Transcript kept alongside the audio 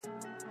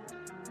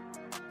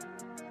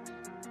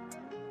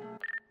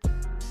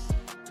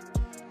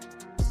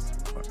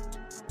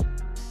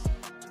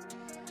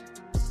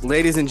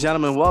Ladies and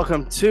gentlemen,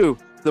 welcome to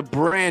the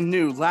brand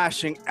new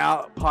Lashing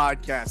Out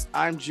Podcast.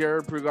 I'm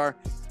Jarrod Prugar.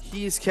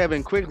 He's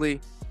Kevin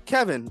Quigley.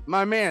 Kevin,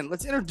 my man,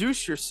 let's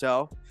introduce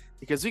yourself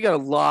because we got a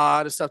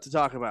lot of stuff to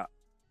talk about.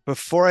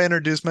 Before I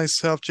introduce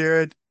myself,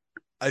 Jarrod,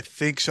 I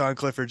think Sean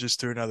Clifford just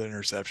threw another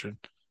interception.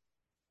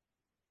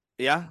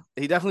 Yeah,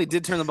 he definitely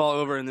did turn the ball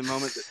over in the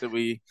moment that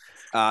we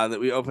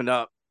opened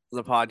up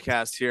the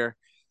podcast here.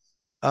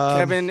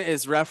 Kevin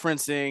is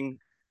referencing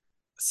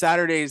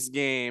Saturday's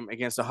game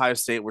against Ohio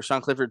State where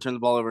Sean Clifford turned the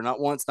ball over not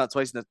once, not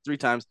twice, not three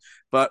times,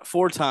 but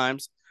four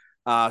times.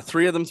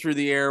 Three of them through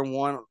the air,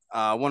 one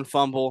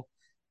fumble.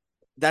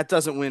 That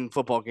doesn't win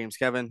football games,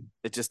 Kevin.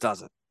 It just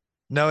doesn't.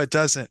 No, it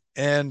doesn't.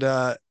 And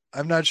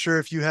I'm not sure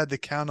if you had the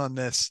count on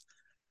this.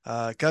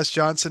 Gus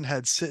Johnson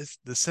had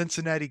the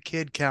Cincinnati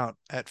Kid count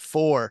at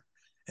 4,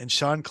 and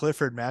Sean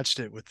Clifford matched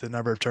it with the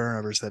number of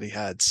turnovers that he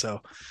had.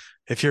 So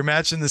if you're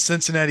matching the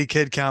Cincinnati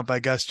Kid count by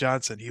Gus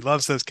Johnson, he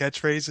loves those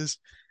catchphrases.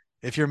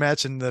 If you're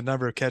matching the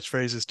number of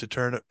catchphrases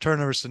to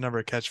turnovers to number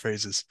of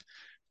catchphrases,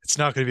 it's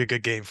not going to be a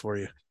good game for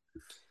you.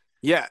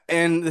 Yeah,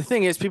 and the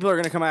thing is, people are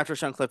going to come after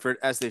Sean Clifford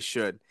as they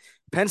should.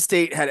 Penn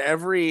State had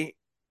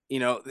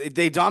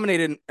they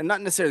dominated, and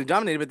not necessarily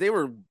dominated, but they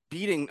were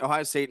beating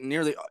Ohio State in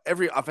nearly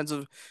every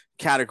offensive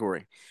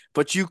category.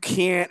 But you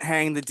can't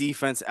hang the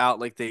defense out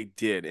like they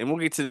did, and we'll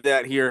get to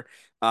that here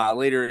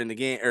later in the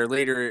game or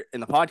later in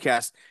the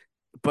podcast.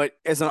 But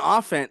as an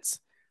offense,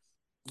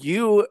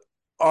 you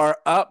are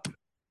up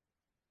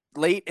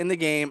late in the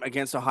game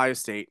against Ohio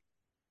State,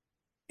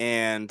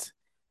 and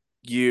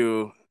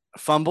you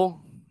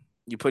fumble.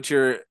 You put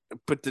the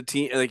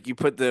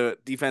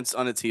defense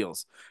on its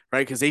heels,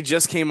 right? Because they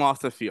just came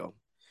off the field.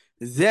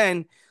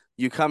 Then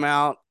you come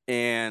out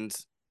and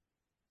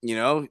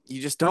you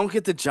just don't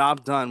get the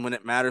job done when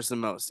it matters the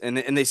most. And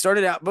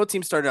both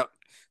teams started out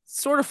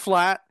sort of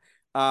flat.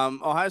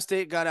 Ohio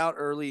State got out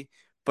early,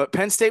 but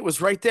Penn State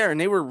was right there,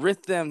 and they were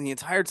with them the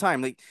entire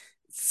time. Like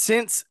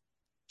since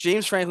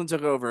James Franklin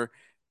took over,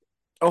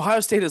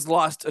 Ohio State has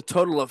lost a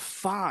total of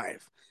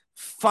five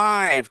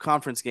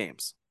conference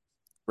games,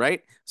 right?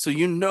 So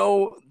you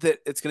know that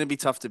it's going to be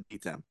tough to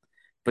beat them,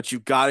 but you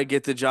got to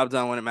get the job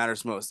done when it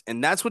matters most.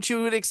 And that's what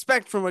you would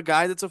expect from a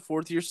guy that's a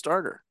fourth-year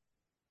starter.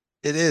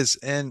 It is.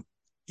 And,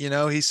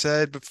 he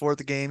said before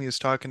the game, he was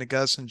talking to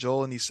Gus and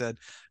Joel, and he said,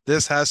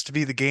 this has to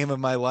be the game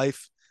of my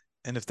life.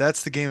 And if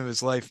that's the game of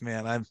his life,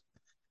 man,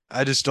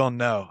 I just don't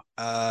know.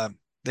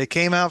 They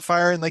came out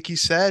firing, like you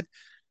said.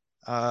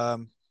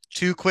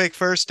 2 quick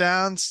first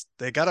downs.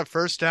 They got a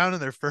first down in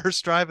their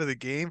first drive of the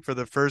game for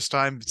the first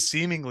time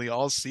seemingly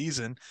all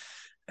season.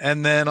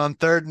 And then on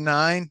 3rd and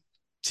 9,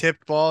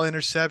 tipped ball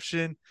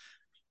interception,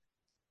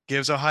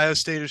 gives Ohio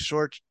State a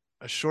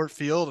short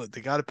field. They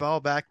got a ball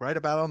back right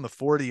about on the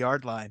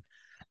 40-yard line.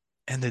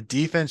 And the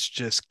defense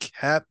just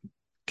kept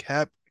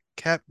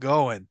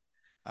going.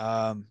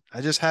 I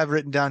just have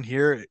written down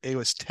here, it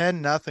was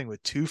 10-0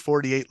 with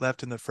 2:48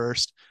 left in the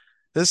first.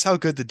 This is how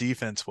good the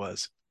defense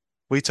was.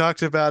 We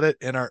talked about it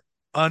in our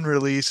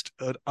unreleased,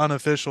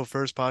 unofficial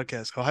first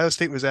podcast. Ohio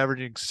State was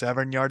averaging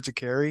 7 yards a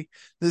carry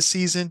this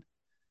season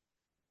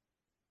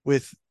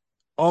with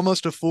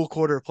almost a full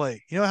quarter of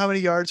play. You know how many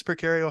yards per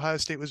carry Ohio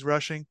State was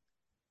rushing?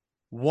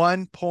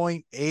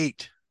 1.8.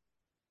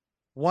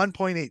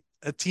 1.8.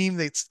 A team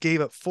that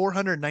gave up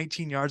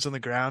 419 yards on the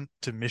ground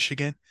to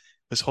Michigan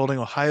was holding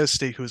Ohio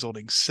State, who was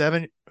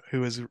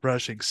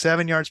rushing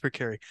 7 yards per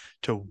carry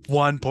to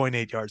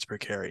 1.8 yards per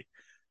carry.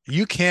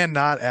 You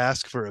cannot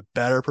ask for a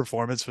better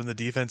performance from the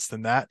defense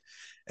than that.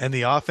 And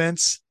the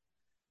offense,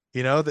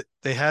 that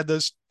they had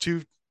those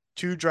two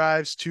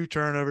drives, 2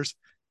 turnovers,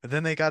 but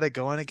then they got it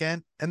going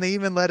again, and they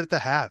even led at the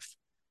half.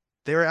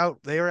 They were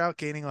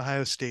outgaining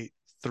Ohio State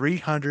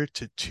 300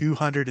 to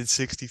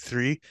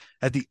 263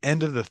 at the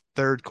end of the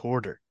 3rd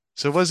quarter.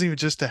 So it wasn't even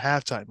just a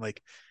halftime.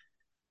 Like,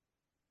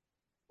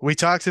 we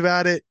talked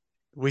about it.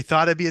 We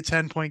thought it'd be a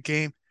 10-point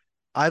game.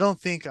 I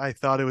don't think I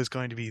thought it was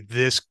going to be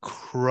this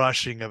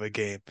crushing of a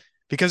game,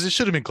 because it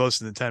should have been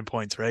closer than 10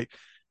 points, right?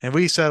 And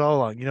we said all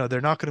along, they're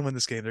not going to win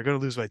this game. They're going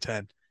to lose by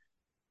 10.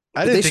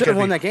 They should have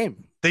won that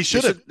game. They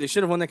should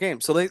have won that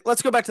game. So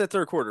let's go back to that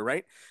 3rd quarter,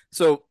 right?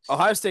 So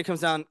Ohio State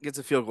comes down, gets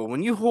a field goal.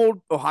 When you hold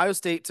Ohio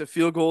State to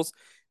field goals,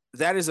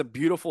 that is a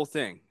beautiful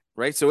thing,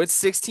 right? So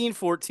it's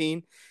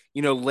 16-14,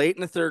 late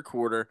in the 3rd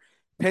quarter.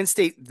 Penn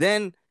State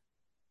then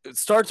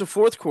starts a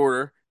 4th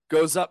quarter,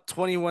 goes up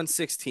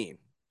 21-16.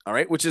 All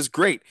right, which is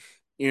great.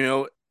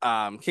 Katron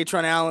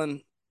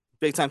Allen,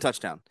 big time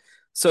touchdown.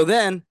 So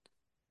then,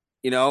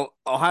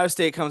 Ohio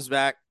State comes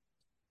back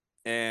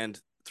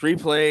and 3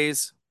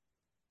 plays,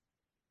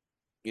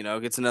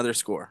 gets another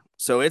score.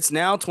 So it's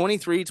now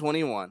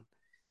 23-21,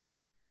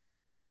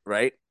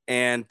 right?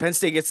 And Penn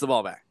State gets the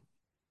ball back.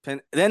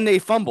 Then they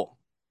fumble,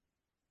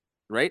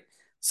 right?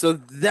 So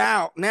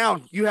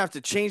now you have to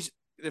change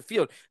the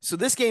field. So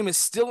this game is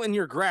still in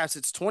your grasp.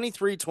 It's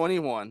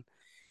 23-21.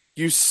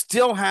 You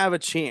still have a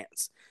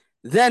chance.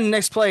 Then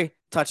next play,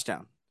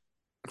 touchdown.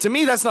 To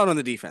me, that's not on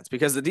the defense,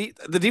 because the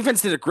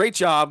defense did a great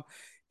job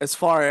as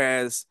far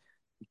as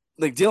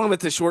like dealing with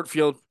the short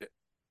field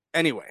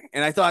anyway.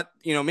 And I thought,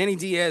 Manny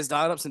Diaz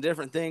dialed up some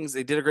different things.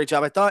 They did a great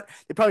job. I thought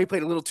they probably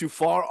played a little too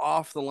far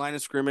off the line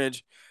of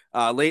scrimmage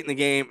late in the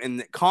game,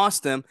 and it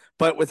cost them.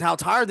 But with how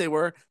tired they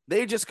were,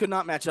 they just could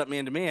not match up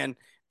man to man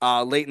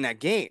late in that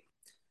game.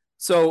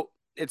 So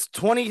it's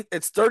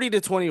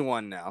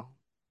 30-21 now,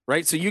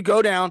 right? So you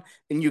go down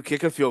and you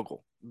kick a field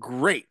goal.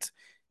 Great.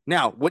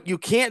 Now, what you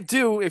can't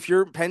do if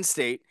you're Penn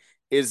State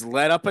is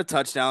let up a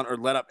touchdown or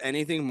let up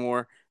anything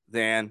more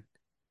than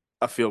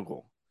a field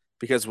goal.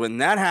 Because when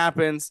that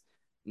happens,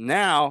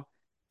 now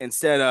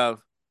instead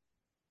of,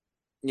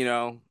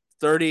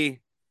 30-21,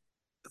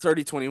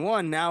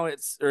 now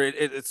it's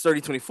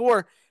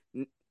 30-24.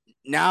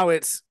 Now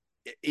it's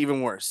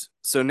even worse.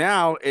 So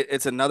now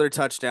it's another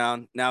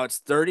touchdown. Now it's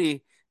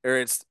 30 or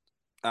it's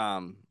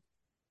I'm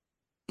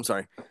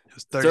sorry, It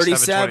was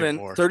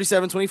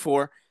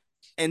 37-24.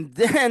 And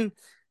then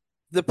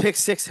the pick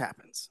six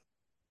happens.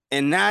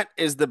 And that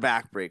is the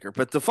backbreaker.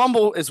 But the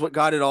fumble is what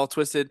got it all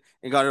twisted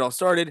and got it all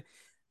started.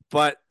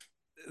 But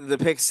the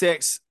pick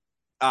six,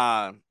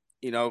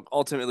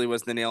 ultimately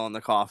was the nail in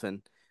the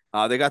coffin.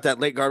 They got that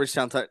late garbage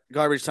time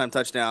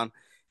touchdown,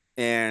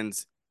 and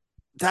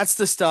that's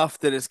the stuff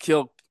that has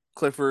killed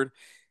Clifford,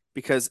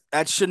 because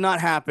that should not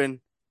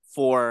happen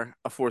for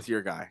a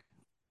fourth-year guy.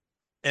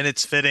 And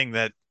it's fitting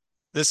that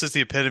this is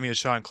the epitome of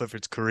Sean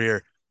Clifford's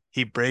career.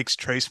 He breaks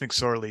Trace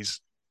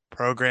McSorley's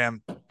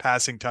program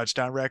passing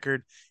touchdown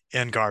record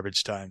in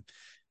garbage time.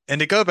 And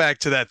to go back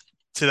to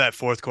that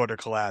fourth quarter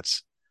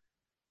collapse,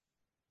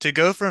 to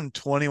go from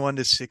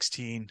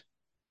 21-16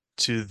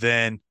 to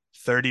then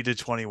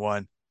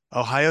 30-21,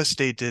 Ohio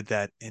State did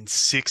that in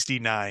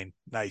 69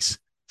 nice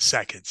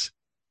seconds.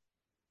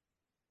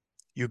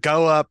 You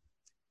go up,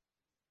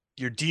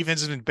 your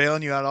defense has been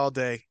bailing you out all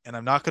day, and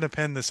I'm not going to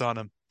pin this on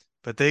them,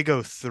 but they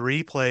go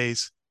 3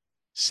 plays,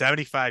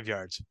 75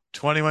 yards,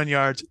 21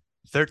 yards,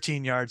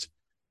 13 yards,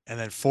 and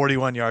then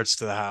 41 yards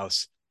to the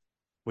house.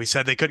 We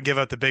said they couldn't give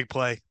up the big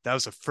play. That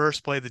was the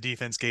first play the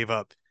defense gave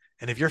up.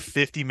 And if you're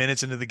 50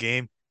 minutes into the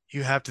game,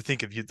 you have to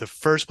think of the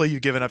first play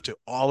you've given up to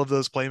all of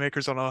those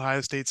playmakers on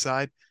Ohio State's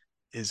side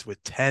is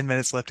with 10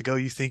 minutes left to go.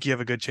 You think you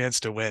have a good chance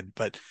to win.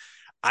 But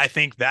I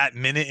think that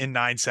minute and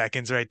 9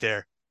 seconds right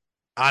there,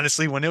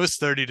 honestly, when it was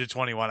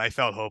 30-21, I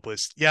felt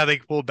hopeless. Yeah, they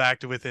pulled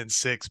back to within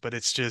 6, but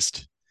it's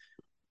just,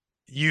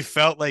 you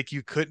felt like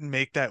you couldn't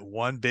make that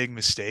one big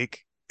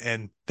mistake.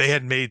 And they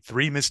had made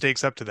 3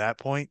 mistakes up to that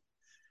point.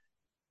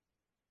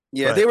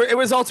 Yeah, it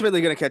was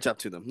ultimately going to catch up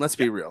to them. Let's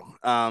be real.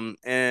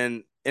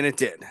 And it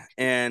did.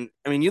 And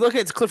I mean, you look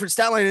at Clifford's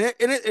stat line,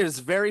 and it is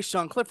very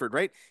Sean Clifford,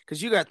 right?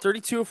 Because you got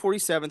 32 of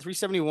 47,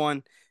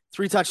 371,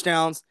 3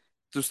 touchdowns,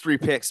 those 3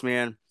 picks,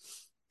 man.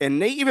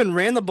 And they even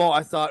ran the ball,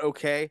 I thought,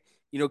 okay.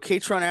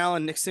 Katron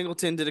Allen, Nick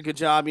Singleton did a good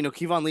job.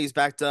 Kevon Lee's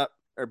banged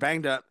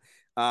up.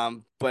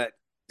 But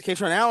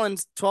Katron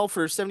Allen's 12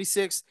 for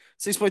 76,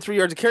 6.3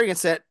 yards of carry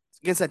against that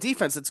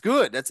defense. That's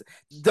good.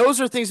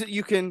 Those are things that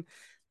you can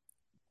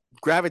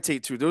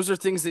gravitate to. Those are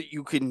things that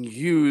you can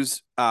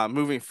use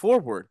moving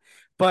forward.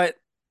 But,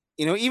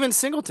 even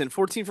Singleton,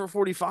 14 for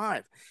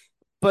 45.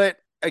 But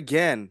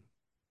again,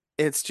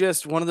 it's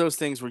just one of those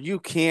things where you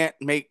can't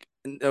make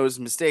those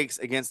mistakes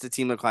against a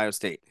team like Ohio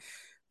State.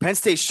 Penn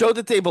State showed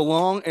that they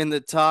belong in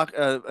the talk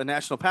of a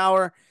national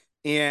power,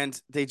 and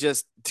they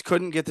just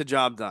couldn't get the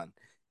job done.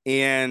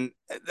 And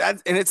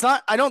it's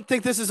not, I don't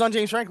think this is on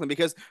James Franklin,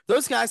 because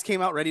those guys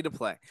came out ready to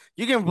play.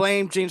 You can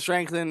blame James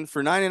Franklin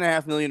for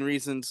 9.5 million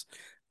reasons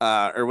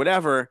or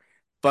whatever.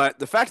 But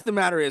the fact of the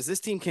matter is, this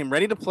team came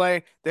ready to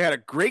play. They had a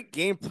great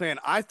game plan,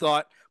 I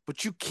thought,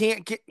 but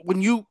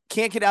when you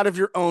can't get out of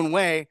your own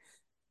way,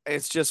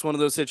 it's just one of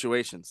those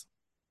situations.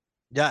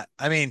 Yeah,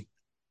 I mean,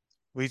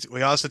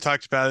 we also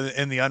talked about it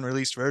in the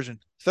unreleased version.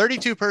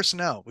 32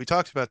 personnel. We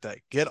talked about that.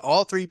 Get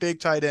all 3 big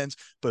tight ends,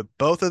 but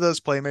both of those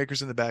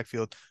playmakers in the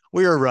backfield.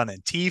 We were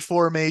running T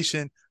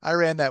formation. I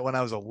ran that when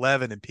I was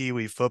 11 in Pee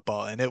Wee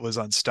football, and it was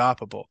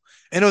unstoppable.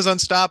 And it was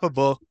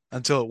unstoppable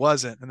until it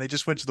wasn't, and they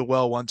just went to the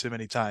well one too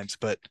many times.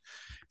 But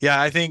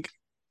yeah, I think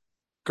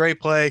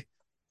great play.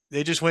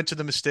 They just went to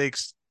the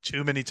mistakes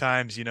too many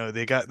times.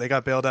 They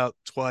got bailed out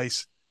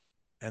twice,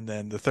 and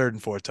then the third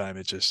and fourth time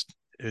it just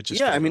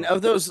yeah. I mean,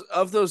 of those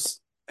those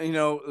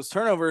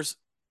turnovers,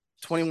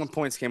 21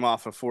 points came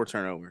off of 4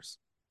 turnovers.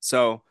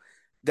 So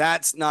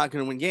that's not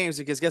going to win games,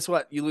 because guess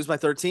what? You lose by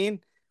 13,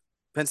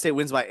 Penn State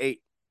wins by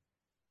 8.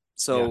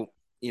 So,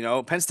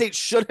 Penn State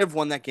should have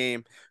won that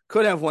game,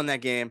 could have won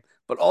that game,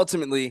 but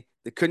ultimately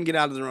they couldn't get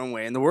out of their own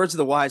way. In the words of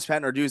the wise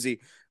Pat Narduzzi,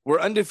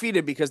 we're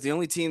undefeated because the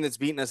only team that's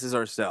beaten us is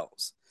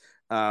ourselves.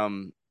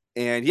 And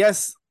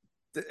yes,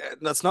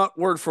 that's not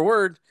word for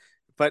word,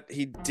 but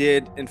he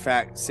did, in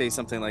fact, say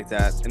something like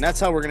that. And that's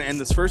how we're going to end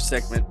this first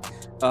segment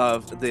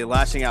of the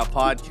Lasching Out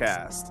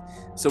podcast.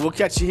 So we'll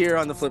catch you here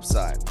on the flip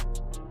side.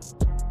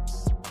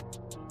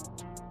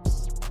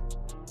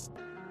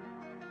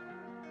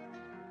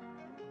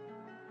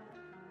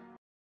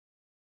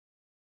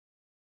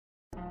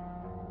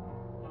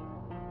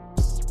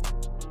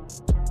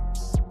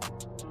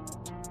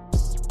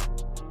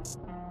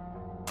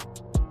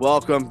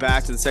 Welcome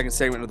back to the second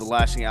segment of the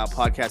Lashing Out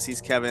Podcast.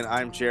 He's Kevin.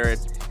 I'm Jarrod.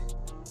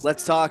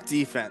 Let's talk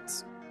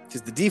defense,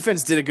 because the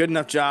defense did a good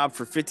enough job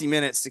for 50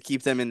 minutes to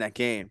keep them in that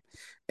game.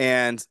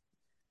 And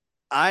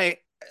I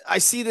I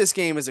see this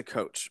game as a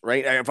coach,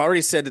 right? I've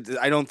already said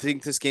that I don't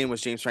think this game was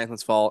James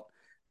Franklin's fault.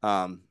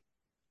 Um,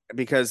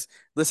 because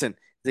listen,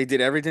 they did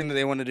everything that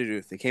they wanted to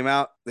do. They came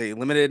out, they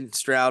limited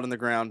Stroud on the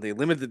ground, they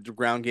limited the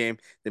ground game,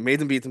 they made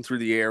them beat them through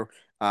the air.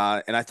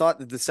 And I thought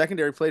that the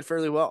secondary played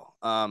fairly well.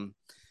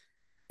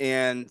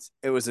 And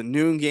it was a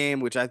noon game,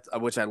 which I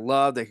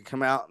love. They could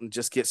come out and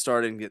just get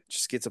started and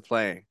get to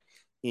playing,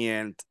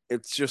 and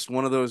it's just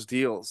one of those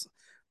deals.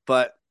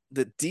 But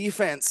the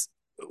defense,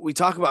 we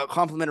talk about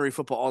complementary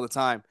football all the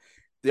time.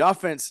 The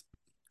offense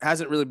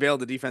hasn't really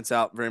bailed the defense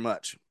out very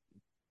much.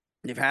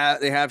 They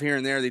have here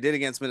and there. They did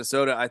against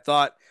Minnesota, I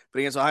thought, but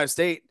against Ohio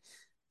State,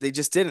 they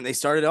just didn't. They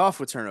started off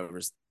with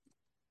turnovers.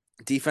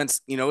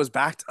 Defense, is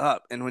backed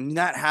up, and when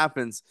that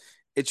happens,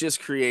 it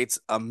just creates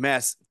a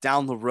mess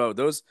down the road.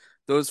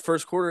 Those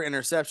first quarter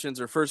interceptions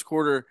or first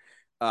quarter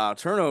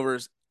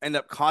turnovers end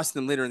up costing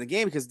them later in the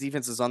game because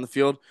defense is on the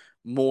field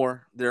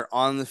more. They're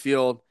on the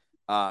field,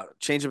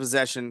 change of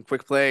possession,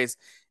 quick plays,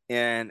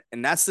 and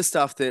that's the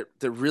stuff that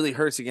really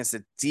hurts against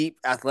a deep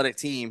athletic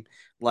team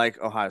like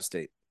Ohio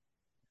State.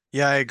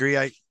 Yeah, I agree.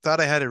 I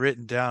thought I had it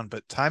written down,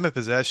 but time of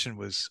possession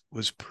was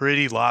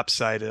pretty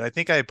lopsided. I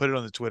think I put it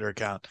on the Twitter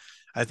account.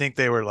 I think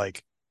they were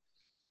like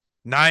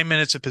 9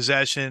 minutes of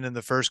possession in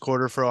the first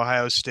quarter for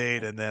Ohio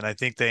State, and then I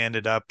think they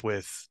ended up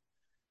with,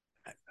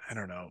 I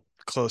don't know,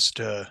 close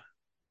to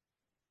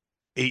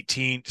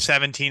 18,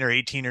 17 or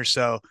 18 or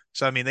so.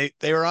 So I mean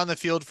they were on the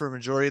field for a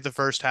majority of the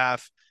first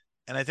half.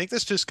 And I think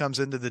this just comes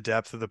into the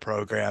depth of the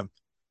program.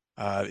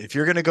 If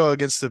you're gonna go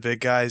against the big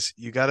guys,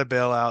 you gotta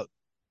bail out.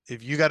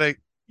 If you gotta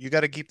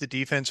keep the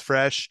defense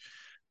fresh.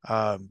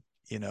 Um,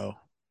 you know,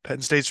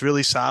 Penn State's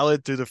really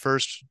solid through the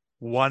first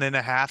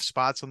 1.5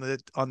 spots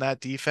on that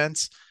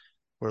defense.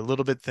 We're a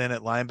little bit thin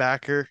at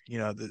linebacker.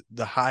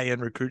 The high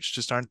end recruits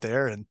just aren't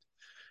there. And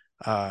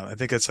I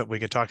think that's something we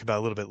can talk about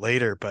a little bit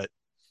later. But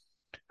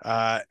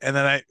and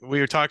then we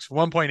were talking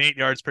 1.8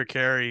 yards per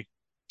carry,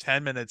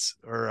 10 minutes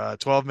or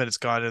 12 minutes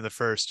gone in the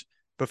first.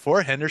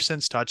 Before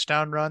Henderson's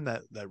touchdown run,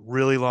 that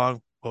really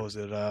long, what was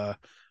it?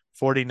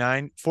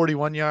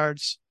 41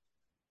 yards.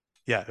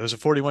 Yeah, it was a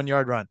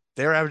 41-yard run.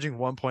 They were averaging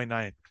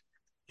 1.9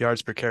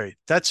 yards per carry.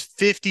 That's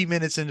 50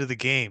 minutes into the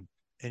game,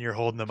 and you're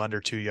holding them under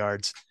 2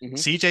 yards. Mm-hmm.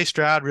 CJ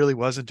Stroud really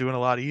wasn't doing a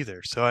lot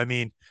either. So, I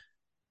mean,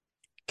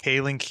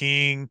 Kalen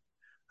King,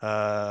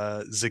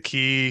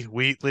 Zaki,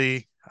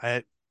 Wheatley,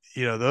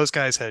 those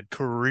guys had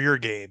career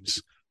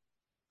games.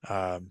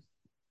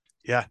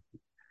 Yeah,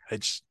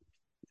 it's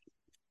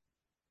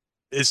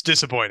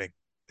disappointing.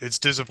 It's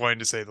disappointing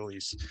to say the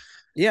least.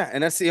 Yeah,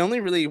 and that's the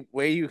only really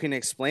way you can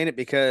explain it,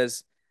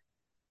 because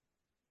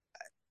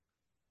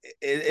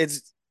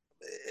it's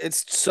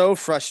so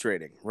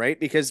frustrating, right?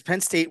 Because Penn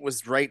State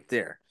was right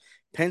there.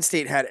 Penn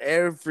State had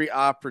every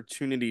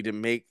opportunity to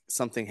make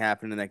something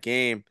happen in that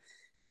game,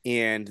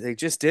 and they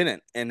just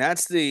didn't. And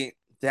that's the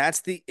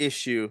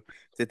issue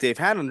that they've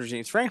had under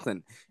James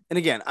Franklin. And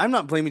again, I'm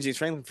not blaming James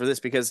Franklin for this,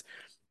 because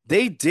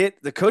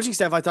the coaching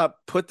staff, I thought,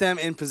 put them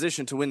in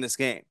position to win this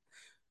game,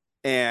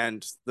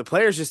 and the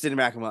players just didn't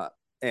back them up.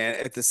 And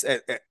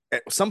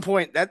at some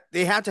point, that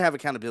they have to have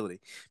accountability,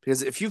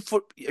 because if you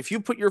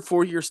put your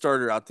 4-year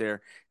starter out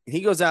there and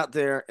he goes out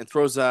there and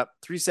throws up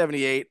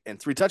 378 and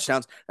 3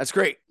 touchdowns, that's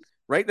great,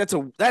 right?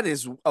 That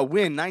is a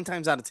win 9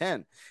 times out of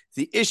 10.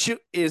 The issue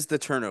is the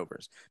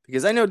turnovers,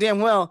 because I know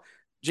damn well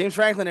James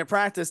Franklin at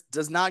practice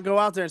does not go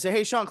out there and say,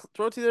 "Hey, Sean,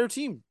 throw it to the other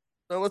team.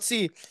 Let's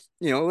see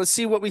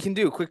what we can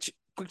do. Quick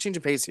change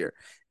of pace here."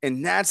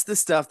 And that's the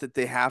stuff that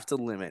they have to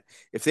limit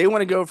if they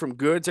want to go from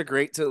good to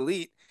great to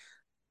elite.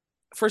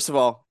 First of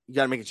all, you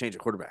got to make a change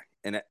at quarterback,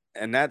 and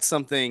that's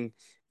something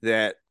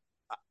that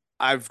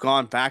I've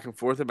gone back and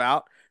forth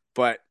about.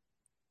 But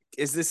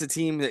is this a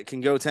team that can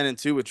go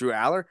 10-2 with Drew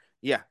Aller?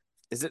 Yeah.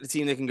 Is it a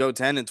team that can go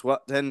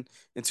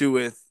 10-2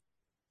 with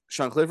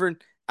Sean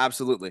Clifford?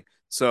 Absolutely.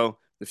 So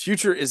the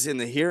future is in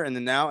the here and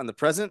the now and the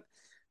present.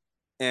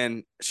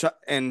 And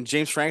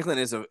James Franklin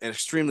is an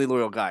extremely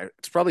loyal guy.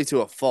 It's probably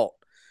to a fault,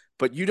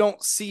 but you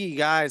don't see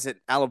guys at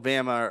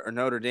Alabama or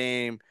Notre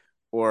Dame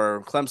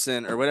or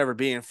Clemson or whatever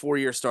being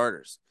 4-year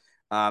starters.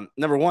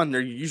 Number one,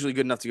 they're usually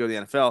good enough to go to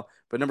the NFL,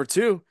 but number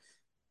two,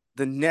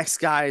 the next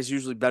guy is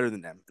usually better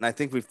than them. And I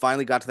think we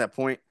finally got to that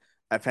point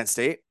at Penn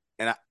State.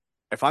 And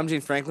if I'm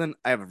James Franklin,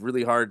 I have a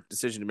really hard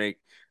decision to make,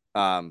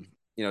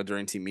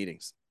 during team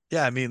meetings.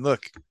 Yeah, I mean,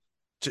 look,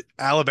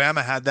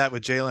 Alabama had that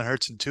with Jalen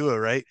Hurts and Tua,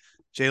 right?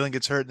 Jalen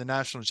gets hurt in the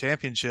national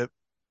championship.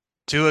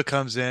 Tua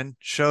comes in,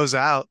 shows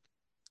out.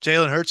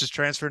 Jalen Hurts is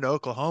transferred to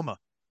Oklahoma.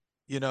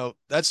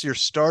 That's your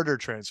starter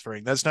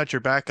transferring. That's not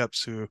your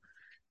backups, who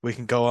we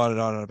can go on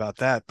and on about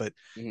that. But,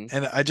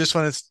 and I just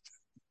want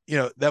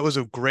to, that was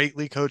a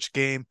greatly coached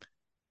game.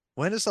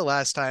 When is the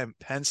last time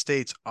Penn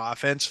State's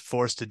offense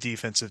forced a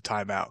defensive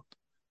timeout?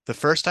 The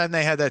first time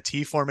they had that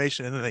T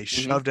formation and then they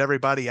shoved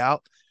everybody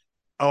out.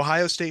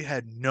 Ohio State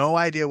had no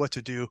idea what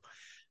to do.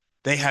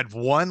 they had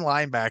one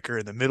linebacker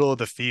in the middle of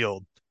the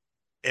field,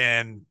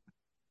 and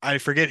I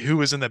forget who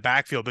was in the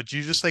backfield, but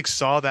you just like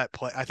saw that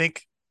play. I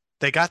think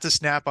they got the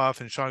snap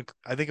off, and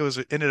I think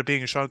it ended up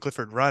being a Sean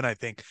Clifford run. I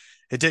think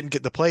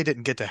the play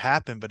didn't get to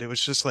happen, but it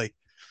was just like,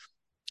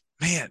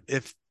 man,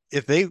 if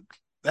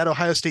that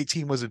Ohio State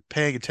team wasn't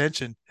paying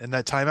attention and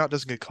that timeout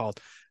doesn't get called,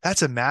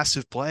 that's a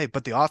massive play.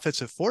 But the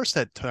offensive forced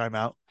that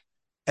timeout,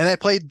 and they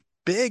played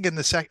big in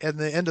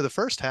the end of the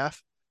first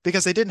half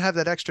because they didn't have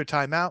that extra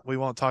timeout. We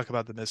won't talk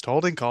about the missed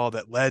holding call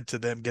that led to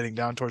them getting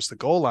down towards the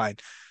goal line,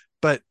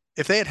 but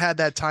if they had had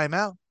that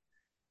timeout,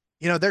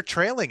 they're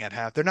trailing at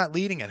half. They're not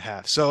leading at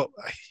half. So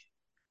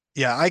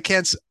yeah,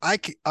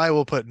 I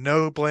will put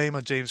no blame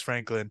on James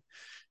Franklin,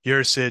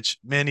 Yurcich,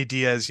 Manny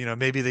Diaz.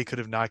 Maybe they could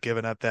have not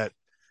given up that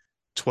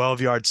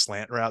 12-yard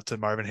slant route to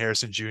Marvin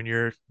Harrison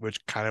Jr.,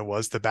 which kind of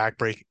was the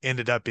backbreak,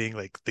 ended up being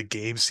like the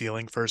game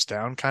sealing first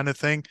down kind of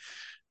thing.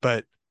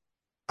 But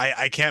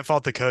I can't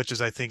fault the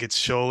coaches. I think it's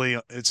solely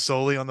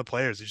on the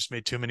players. They just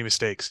made too many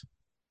mistakes.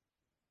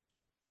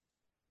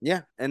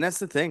 Yeah, and that's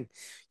the thing.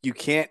 You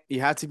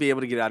have to be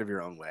able to get out of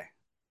your own way.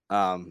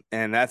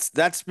 And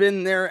that's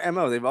been their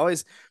MO. They've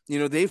always,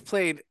 they've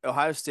played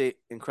Ohio State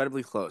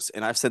incredibly close.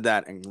 And I've said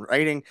that in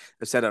writing,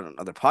 I've said it on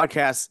other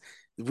podcasts.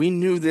 We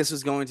knew this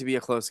was going to be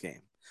a close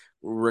game.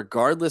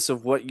 Regardless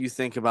of what you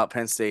think about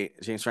Penn State,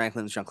 James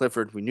Franklin, and Sean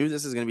Clifford, we knew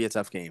this was going to be a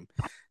tough game.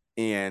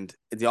 And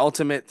the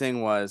ultimate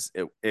thing was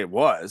it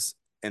was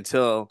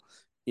until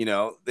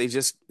they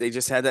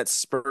just had that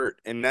spurt,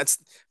 and that's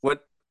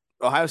what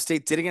Ohio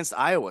State did against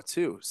Iowa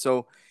too.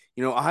 So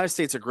Ohio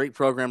State's a great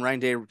program. Ryan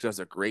Day does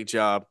a great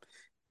job.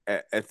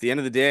 At the end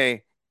of the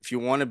day, if you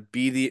want to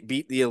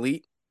beat the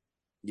elite,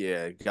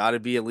 you got to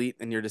be elite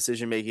in your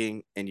decision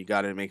making, and you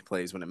got to make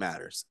plays when it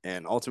matters.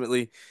 And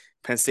ultimately,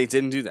 Penn State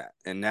didn't do that,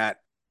 and that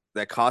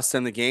cost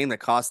them the game. That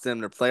cost them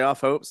their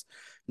playoff hopes.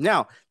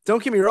 Now,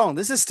 don't get me wrong.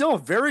 This is still a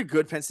very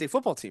good Penn State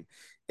football team.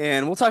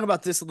 And we'll talk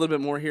about this a little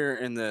bit more here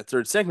in the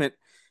third segment.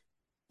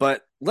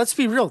 But let's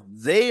be real.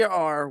 They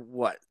are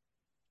what?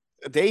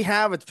 They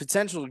have a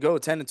potential to go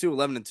 10-2,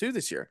 11-2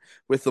 this year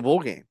with the bowl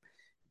game.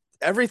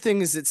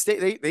 Everything is at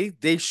stake.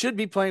 They should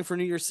be playing for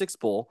New Year's Six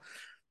bowl.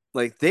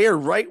 Like, they are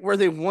right where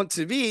they want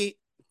to be.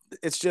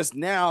 It's just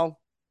now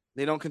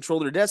they don't control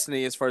their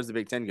destiny as far as the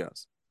Big Ten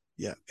goes.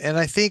 Yeah. And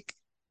I think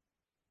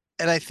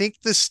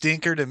the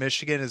stinker to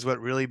Michigan is what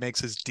really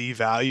makes us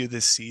devalue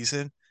this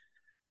season.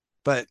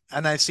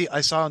 I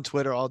saw on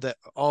Twitter all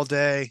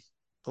day,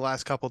 the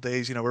last couple of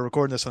days, we're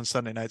recording this on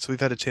Sunday night, so we've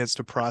had a chance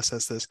to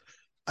process this.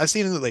 I've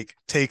seen like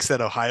takes that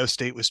Ohio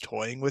State was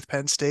toying with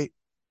Penn State.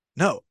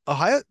 No,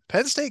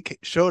 Penn State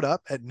showed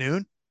up at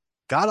noon,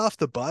 got off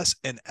the bus,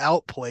 and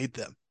outplayed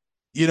them.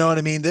 You know what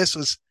I mean? This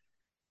is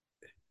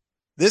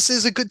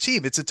a good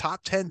team. It's a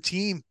top 10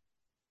 team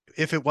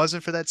if it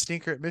wasn't for that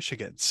stinker at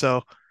Michigan.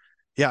 So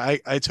yeah,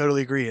 I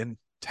totally agree. And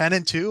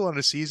 10-2 on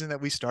a season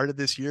that we started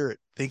this year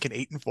thinking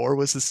 8-4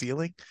 was the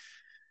ceiling.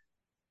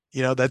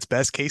 That's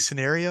best case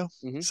scenario.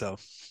 Mm-hmm. So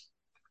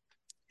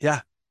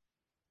yeah.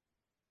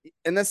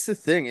 And that's the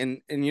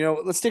thing. And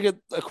let's take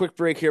a quick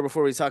break here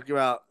before we talk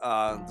about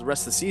the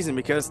rest of the season,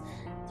 because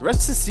the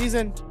rest of the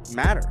season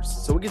matters.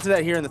 So we'll get to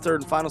that here in the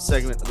third and final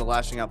segment of the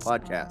Lashing Out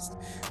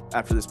podcast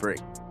after this break.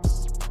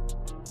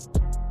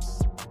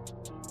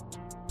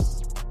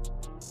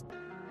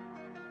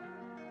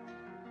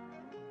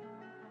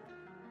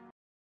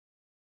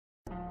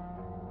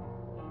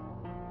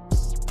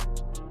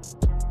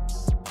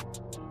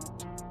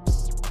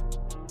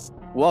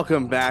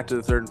 Welcome back to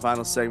the third and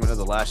final segment of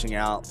the Lashing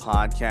Out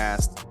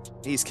podcast.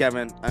 He's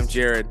Kevin. I'm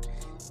Jarrod.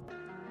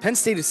 Penn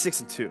State is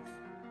 6-2.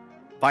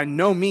 By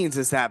no means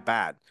is that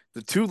bad.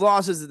 The two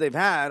losses that they've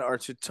had are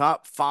to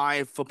top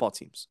 5 football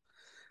teams.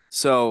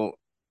 So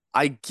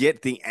I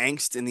get the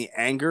angst and the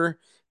anger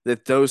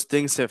that those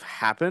things have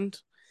happened.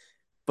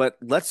 But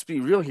let's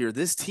be real here.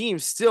 This team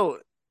still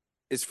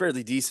is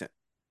fairly decent.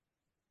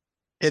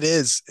 It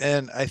is.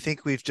 And I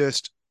think we're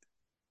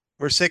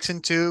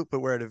 6-2,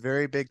 but we're at a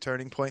very big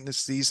turning point this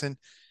season.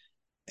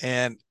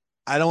 And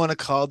I don't want to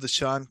call the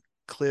Sean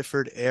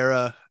Clifford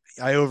era.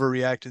 I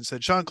overreacted and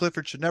said Sean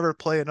Clifford should never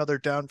play another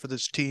down for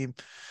this team.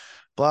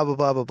 Blah, blah,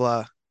 blah, blah,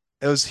 blah.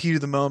 It was heat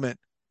of the moment.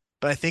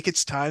 But I think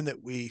it's time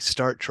that we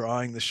start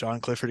drawing the Sean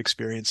Clifford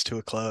experience to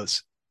a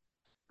close.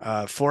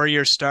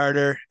 4-year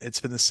starter. It's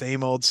been the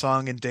same old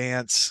song and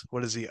dance.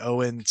 What is he,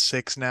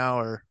 0-6 now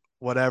or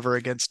whatever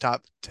against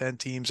top 10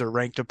 teams or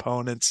ranked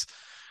opponents?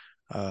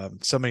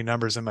 So many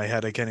numbers in my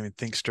head, I can't even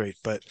think straight.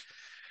 But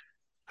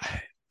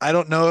I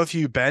don't know if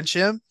you bench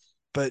him,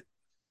 but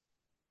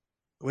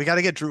we got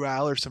to get Drew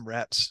Aller some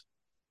reps,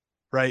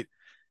 right?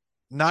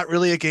 Not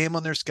really a game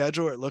on their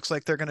schedule. It looks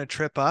like they're going to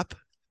trip up.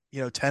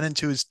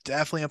 10-2 is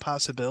definitely a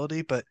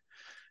possibility, but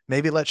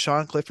maybe let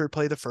Sean Clifford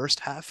play the first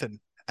half and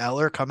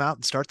Aller come out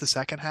and start the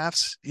second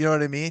halves. You know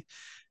what I mean?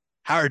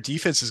 How our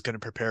defense is going to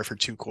prepare for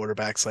two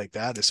quarterbacks like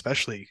that,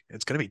 especially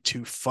it's going to be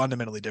two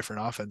fundamentally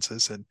different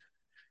offenses. And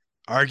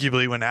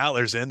arguably when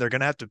Aller's in, they're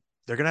going to have to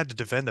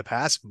defend the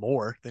pass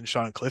more than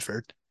Sean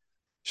Clifford.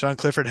 Sean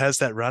Clifford has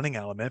that running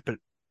element, but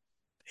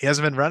he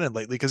hasn't been running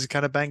lately because he's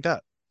kind of banged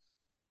up.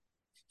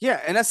 Yeah,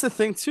 and that's the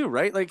thing too,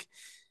 right? Like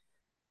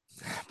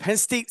Penn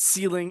State's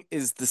ceiling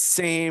is the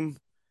same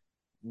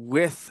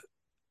with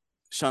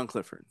Sean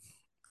Clifford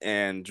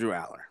and Drew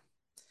Aller.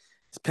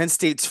 Penn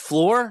State's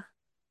floor,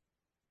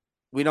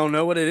 we don't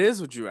know what it is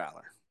with Drew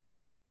Aller.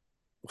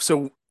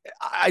 So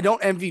I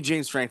don't envy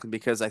James Franklin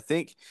because I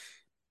think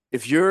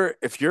if you're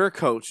a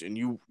coach and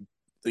you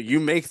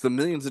make the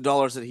millions of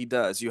dollars that he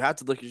does, you have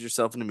to look at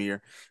yourself in the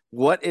mirror.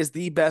 What is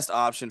the best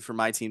option for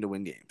my team to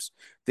win games?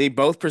 They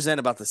both present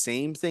about the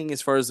same thing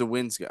as far as the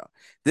wins go.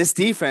 This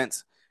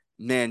defense,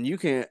 man, you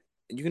can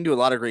do a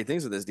lot of great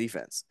things with this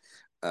defense.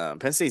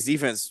 Penn State's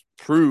defense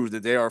proved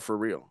that they are for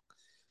real.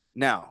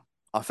 Now,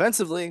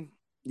 offensively,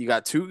 you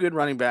got two good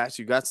running backs.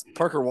 You got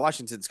Parker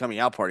Washington's coming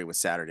out party was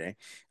Saturday.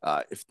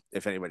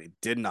 If anybody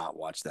did not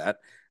watch that,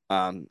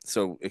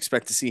 so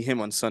expect to see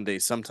him on Sunday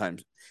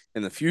sometimes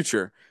in the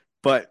future.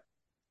 But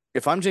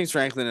if I'm James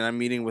Franklin and I'm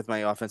meeting with my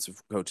offensive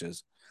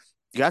coaches,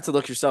 you got to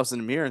look yourselves in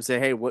the mirror and say,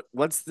 hey,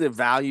 what's the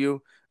value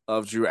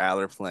of Drew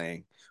Aller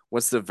playing?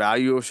 What's the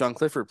value of Sean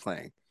Clifford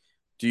playing?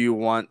 Do you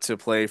want to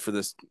play for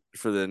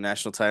the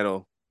national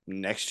title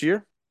next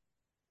year?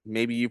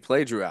 Maybe you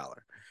play Drew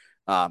Aller.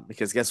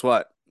 Because guess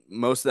what?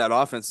 Most of that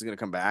offense is going to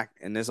come back,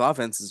 and this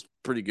offense is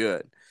pretty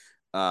good.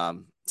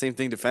 Same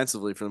thing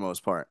defensively for the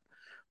most part.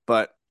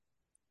 But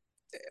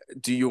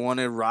do you want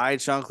to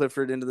ride Sean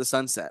Clifford into the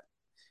sunset?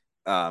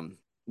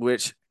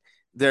 Which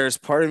there's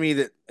part of me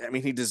that, I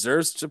mean, he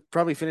deserves to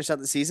probably finish out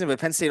the season, but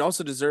Penn State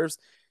also deserves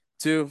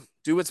to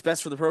do what's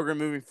best for the program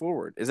moving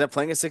forward. Is that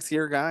playing a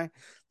 6-year guy,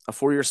 a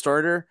 4-year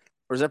starter,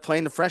 or is that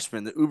playing the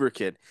freshman, the Uber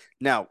kid?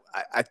 Now,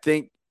 I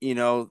think,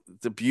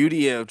 the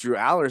beauty of Drew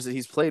Aller is that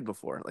he's played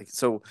before. Like,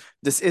 so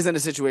this isn't a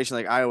situation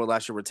like Iowa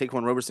last year where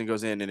Taquan Roberson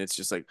goes in and it's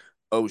just like,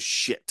 oh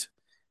shit,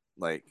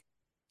 like,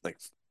 like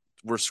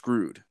we're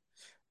screwed.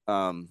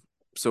 Um,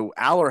 so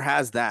Aller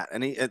has that,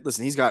 and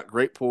listen, he's got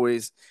great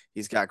poise,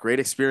 he's got great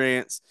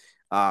experience,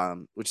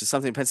 which is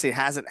something Penn State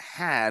hasn't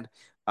had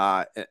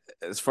uh,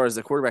 as far as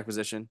the quarterback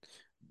position,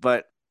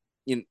 but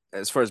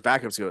as far as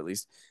backups go, at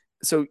least.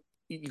 So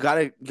you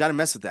gotta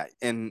mess with that,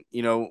 and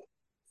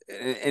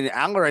and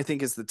Aller, I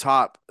think, is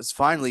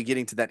finally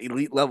getting to that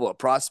elite level of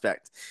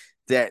prospect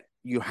that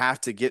you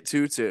have to get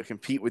to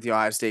compete with the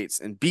Ohio States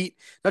and beat,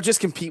 not just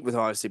compete with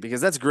Ohio State,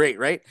 because that's great,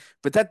 right?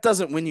 But that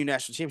doesn't win you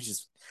national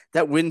championships.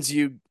 That wins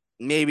you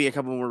maybe a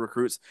couple more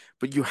recruits,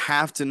 but you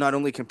have to not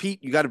only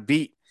compete, you got to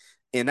beat.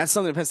 And that's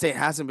something Penn State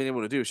hasn't been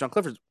able to do. Sean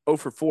Clifford's 0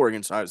 for 4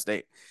 against Ohio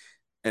State,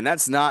 and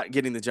that's not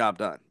getting the job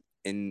done.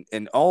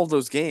 In all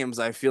those games,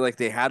 I feel like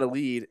they had a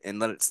lead and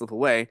let it slip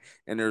away,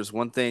 and there's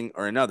one thing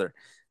or another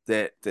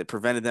that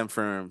prevented them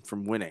from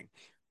winning.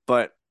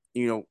 But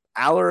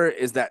Aller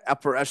is that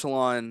upper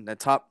echelon, that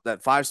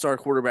 5-star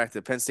quarterback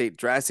that Penn State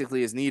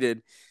drastically is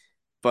needed.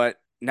 But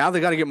now they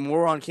got to get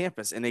more on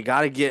campus, and they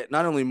got to get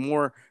not only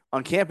more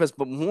on campus,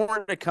 but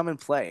more to come and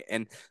play.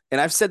 And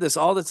I've said this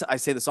all the time. I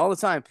say this all the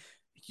time.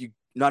 You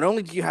not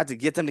only do you have to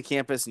get them to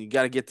campus, and you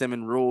got to get them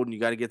enrolled, and you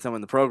got to get them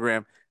in the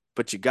program,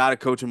 but you got to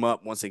coach them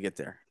up once they get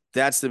there.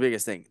 That's the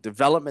biggest thing.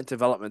 Development,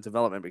 development,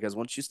 development. Because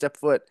once you step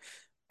foot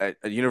at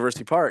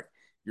University Park,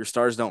 your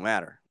stars don't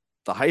matter.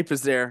 The hype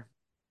is there,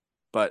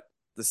 but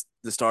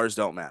the stars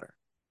don't matter.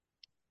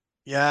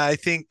 Yeah, I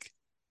think,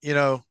 you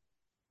know,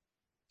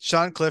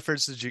 Sean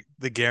Clifford's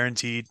the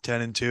guaranteed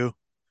 10-2.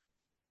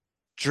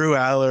 Drew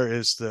Aller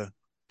is the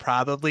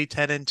probably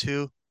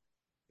 10-2.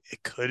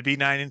 It could be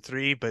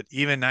 9-3, but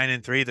even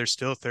 9-3, they're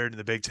still third in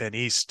the Big Ten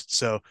East.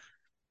 So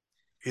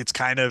it's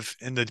kind of,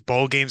 and the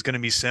bowl game's going to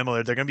be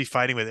similar. They're going to be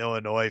fighting with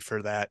Illinois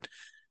for that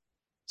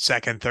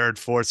second, third,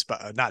 fourth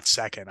spot. Not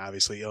second,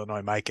 obviously.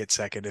 Illinois might get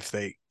second if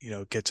they,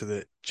 get to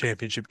the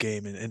championship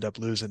game and end up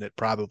losing it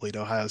probably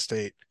to Ohio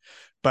State.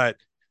 But,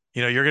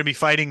 you're going to be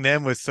fighting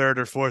them with third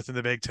or fourth in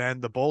the Big Ten.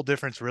 The bowl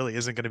difference really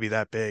isn't going to be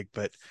that big,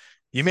 but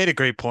you made a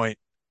great point.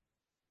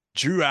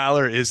 Drew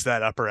Aller is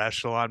that upper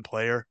echelon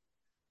player.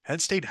 Penn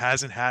State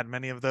hasn't had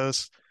many of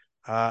those.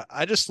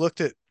 I just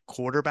looked at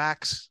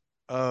quarterbacks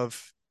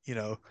of,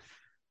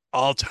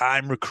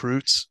 all-time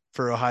recruits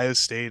for Ohio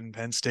State and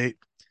Penn State.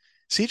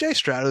 CJ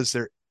Stroud is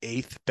their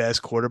 8th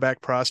best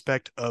quarterback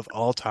prospect of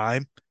all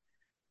time.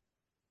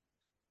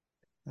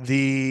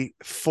 The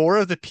 4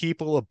 of the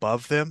people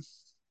above them,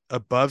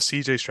 above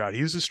CJ Stroud,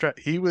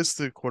 he was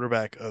the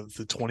quarterback of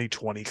the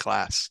 2020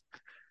 class.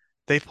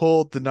 They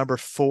pulled the number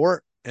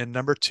 4 and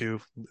number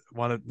 2.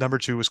 Number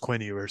 2 was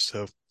Quinn Ewers,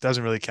 so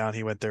doesn't really count.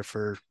 He went there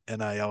for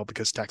NIL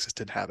because Texas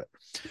didn't have it.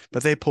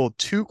 But they pulled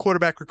 2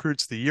 quarterback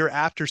recruits the year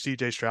after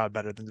CJ Stroud,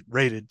 better than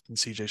rated than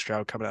CJ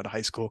Stroud coming out of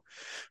high school.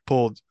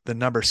 Pulled the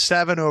number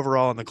 7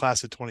 overall in the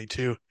class of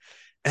 22,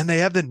 and they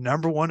have the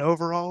number 1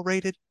 overall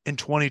rated in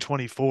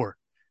 2024.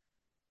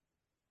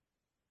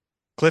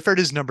 Clifford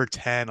is number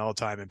 10 all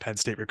time in Penn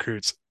State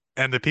recruits.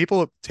 And the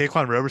people,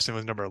 Taquan Roberson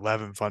was number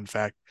 11, fun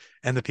fact.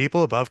 And the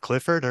people above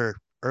Clifford are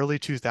early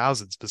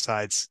 2000s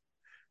besides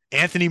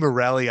Anthony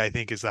Morelli, I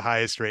think, is the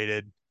highest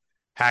rated.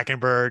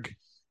 Hackenberg,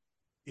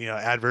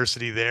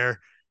 adversity there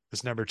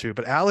is number 2.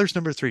 But Aller's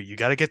number 3. You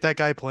got to get that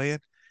guy playing.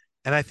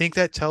 And I think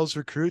that tells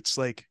recruits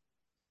like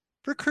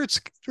recruits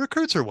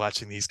are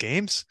watching these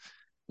games.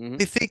 Hmm.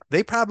 They think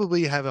they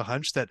probably have a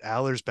hunch that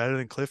Aller's better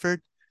than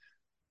Clifford.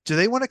 Do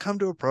they want to come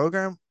to a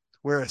program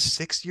where a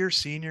 6-year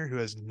senior who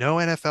has no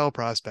NFL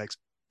prospects,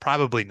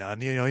 probably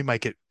none,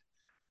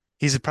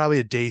 he's probably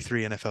a day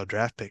 3 NFL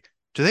draft pick.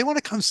 Do they want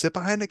to come sit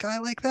behind a guy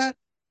like that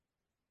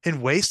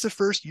and waste the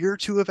first year or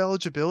two of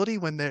eligibility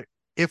when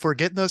if we're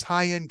getting those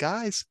high end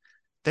guys,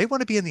 they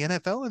want to be in the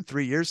NFL in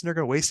 3 years and they're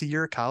going to waste a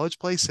year of college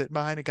play sitting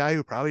behind a guy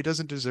who probably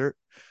doesn't deserve,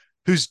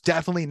 who's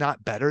definitely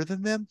not better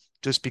than them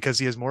just because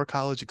he has more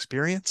college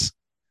experience.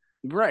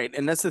 Right,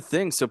 and that's the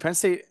thing. So Penn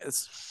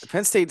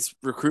State's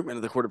recruitment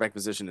of the quarterback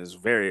position is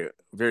very,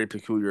 very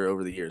peculiar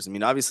over the years. I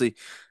mean, obviously,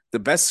 the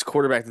best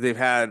quarterback that they've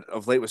had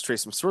of late was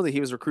Trace McSorley. He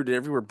was recruited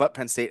everywhere but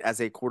Penn State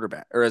as a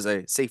quarterback or as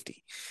a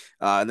safety,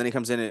 and then he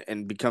comes in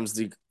and becomes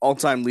the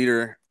all-time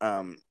leader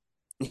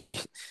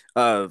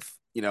of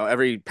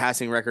every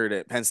passing record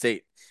at Penn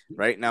State.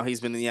 Right now, he's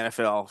been in the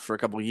NFL for a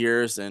couple of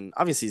years, and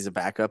obviously he's a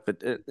backup.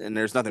 But and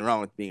there's nothing wrong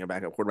with being a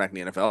backup quarterback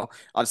in the NFL.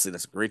 Honestly,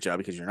 that's a great job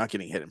because you're not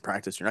getting hit in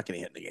practice, you're not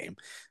getting hit in the game.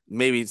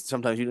 Maybe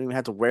sometimes you don't even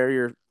have to wear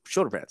your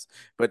shoulder pads,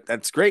 but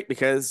that's great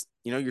because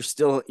you're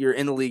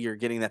in the league, you're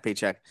getting that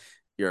paycheck.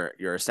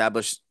 You're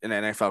established in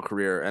an NFL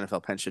career,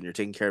 NFL pension. You're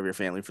taking care of your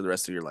family for the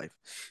rest of your life,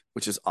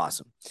 which is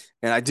awesome.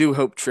 And I do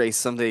hope Trace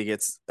someday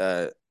gets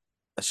a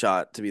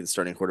shot to be the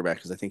starting quarterback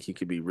because I think he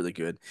could be really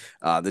good.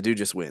 The dude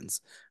just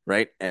wins,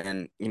 right?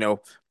 And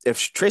if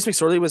Trace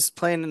McSorley was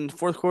playing in the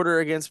fourth quarter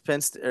against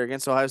Penn State or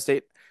against Ohio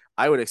State,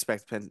 I would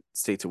expect Penn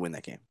State to win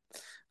that game.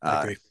 I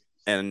Uh, agree.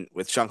 and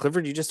with Sean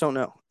Clifford, you just don't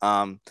know.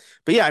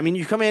 But yeah, I mean,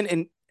 you come in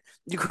and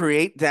you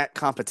create that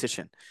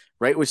competition,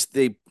 right? Which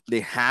they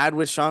had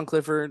with Sean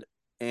Clifford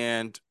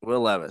and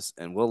Will Levis,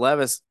 and Will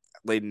Levis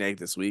laid an egg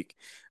this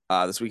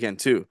weekend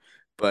too.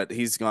 But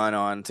he's gone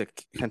on to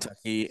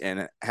Kentucky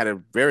and had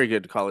a very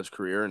good college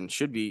career and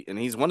should be, and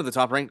he's one of the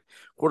top ranked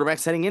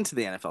quarterbacks heading into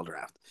the NFL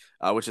draft,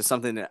 which is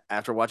something that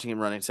after watching him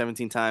running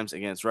 17 times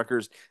against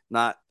Rutgers,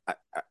 not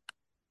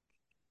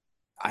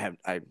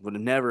I would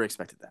have never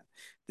expected that.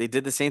 They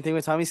did the same thing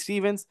with Tommy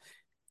Stevens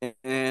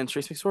and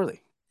Trace McSorley.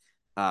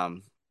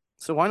 Um,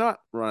 so why not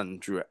run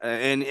Drew?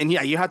 And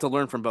yeah, you have to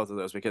learn from both of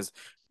those because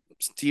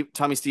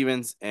Tommy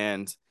Stevens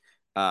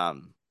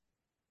um,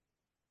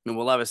 and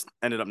Will Levis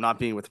ended up not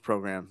being with the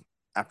program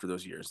after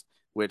those years,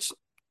 which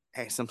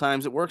hey,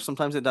 sometimes it works,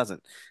 sometimes it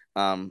doesn't.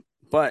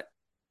 But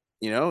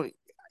you know,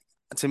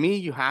 to me,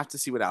 you have to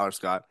see what Alex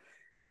got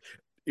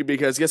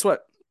because guess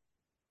what?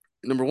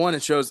 Number one,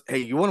 it shows hey,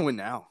 you want to win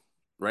now,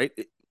 right?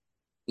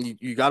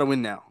 You got to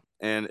win now,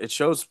 and it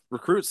shows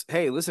recruits.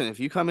 Hey, listen, if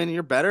you come in and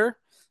you're better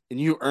and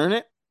you earn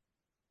it,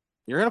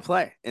 you're gonna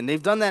play, and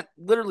they've done that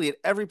literally at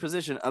every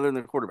position other than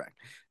the quarterback,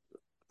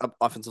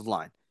 offensive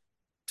line,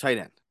 tight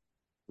end,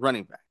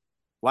 running back,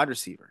 wide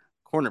receiver,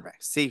 cornerback,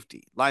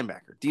 safety,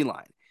 linebacker, D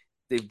line.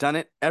 They've done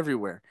it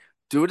everywhere.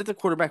 Do it at the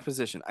quarterback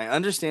position. I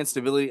understand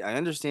stability. I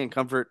understand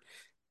comfort,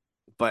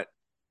 but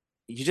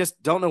you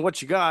just don't know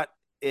what you got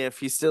if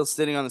he's still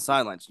sitting on the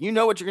sidelines. You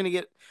know what you're going to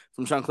get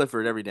from Sean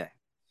Clifford every day.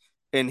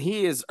 And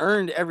he has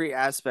earned every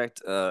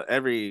aspect,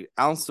 every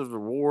ounce of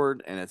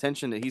reward and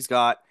attention that he's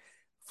got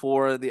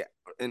for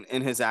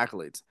in his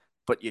accolades.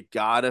 But you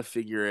gotta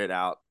figure it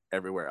out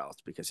everywhere else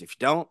because if you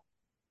don't,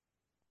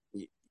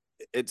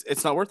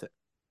 it's not worth it.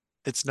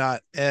 It's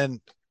not. And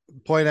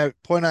point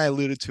I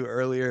alluded to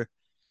earlier,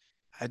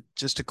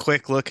 just a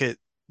quick look at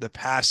the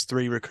past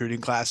 3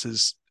 recruiting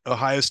classes,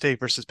 Ohio State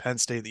versus Penn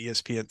State, the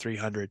ESPN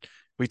 300.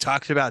 We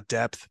talked about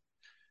depth.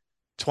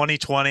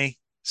 2020,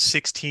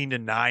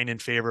 16-9 in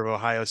favor of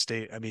Ohio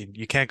State. I mean,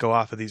 you can't go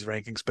off of these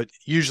rankings, but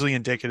usually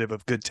indicative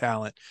of good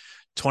talent.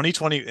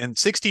 2020 and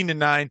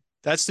 16-9,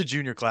 that's the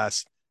junior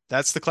class.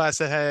 That's the class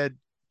that had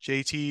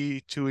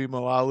JT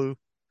Tuimoloau,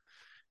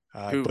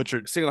 Who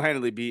butchered, single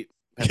handedly beat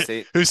Penn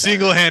State who Saturday.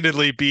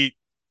 single-handedly beat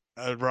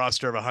a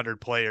roster of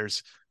 100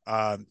 players.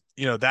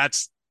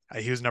 That's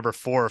he was number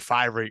 4 or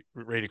 5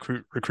 rated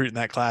recruit in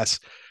that class.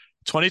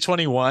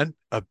 2021,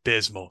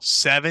 abysmal,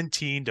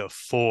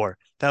 17-4.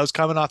 That was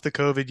coming off the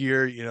COVID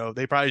year.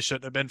 They probably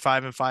shouldn't have been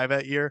 5-5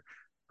 that year,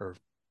 or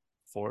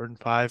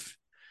 4-5.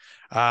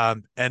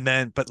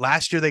 But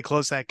last year they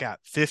closed that gap,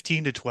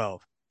 15-12.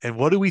 And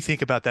what do we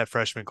think about that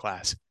freshman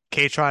class?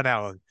 Katron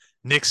Allen,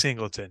 Nick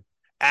Singleton,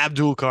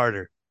 Abdul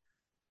Carter,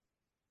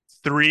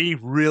 3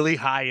 really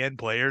high end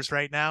players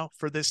right now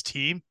for this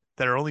team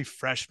that are only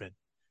freshmen.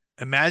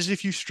 Imagine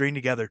if you string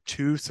together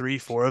 2, 3,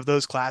 4 of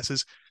those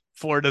classes.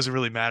 4 doesn't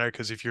really matter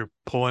because if you're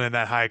pulling in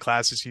that high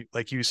classes,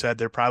 like you said,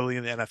 they're probably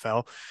in the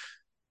NFL.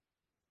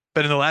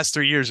 But in the last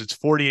 3 years, it's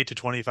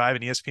 48-25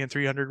 in ESPN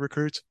 300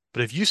 recruits.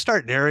 But if you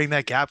start narrowing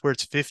that gap where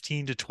it's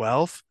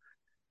 15-12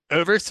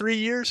 over 3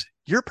 years,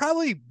 you're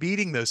probably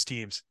beating those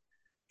teams.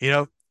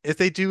 If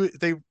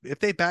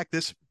they back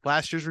this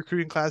last year's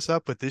recruiting class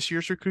up with this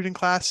year's recruiting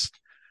class,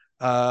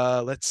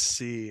 let's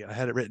see, I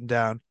had it written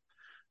down.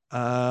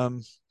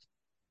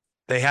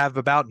 They have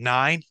about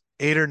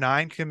 8 or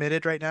 9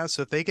 committed right now.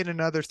 So if they get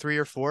another 3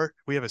 or 4,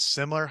 we have a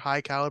similar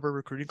high caliber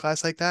recruiting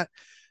class like that.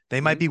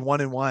 They might Mm-hmm.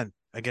 be 1-1.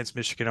 against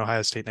Michigan,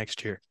 Ohio State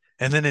next year.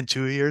 And then in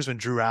 2 years, when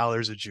Drew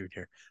Aller's a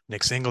junior,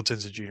 Nick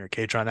Singleton's a junior,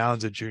 Katron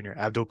Allen's a junior,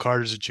 Abdul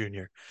Carter's a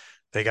junior.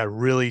 They got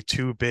really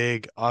two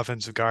big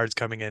offensive guards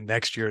coming in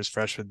next year as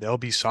freshmen. They'll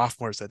be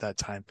sophomores at that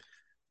time.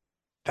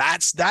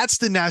 That's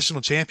the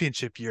national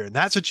championship year, and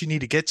that's what you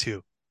need to get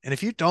to. And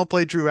if you don't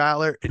play Drew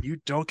Aller and you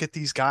don't get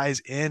these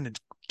guys in and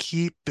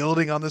keep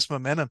building on this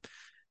momentum,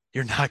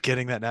 you're not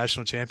getting that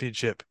national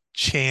championship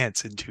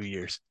chance in 2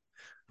 years.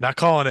 Not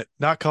calling it,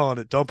 not calling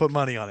it. Don't put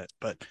money on it,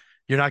 but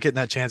you're not getting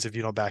that chance if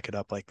you don't back it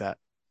up like that.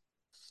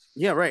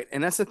 Yeah, right.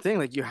 And that's the thing.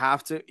 Like you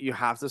have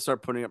to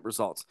start putting up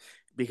results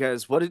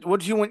because what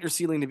do you want your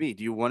ceiling to be?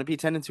 Do you want to be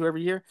 10-2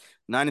 every year,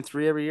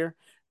 9-3 every year,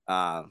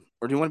 or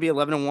do you want to be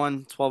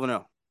 11-1,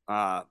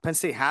 12-0? Penn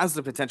State has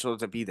the potential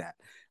to be that.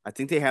 I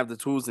think they have the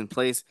tools in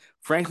place.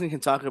 Franklin can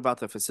talk about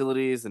the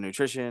facilities, the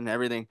nutrition,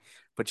 everything,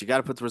 but you got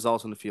to put the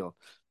results on the field,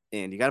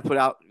 and you got to put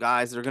out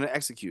guys that are going to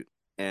execute.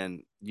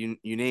 And you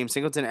name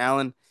Singleton,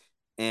 Allen,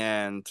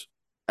 and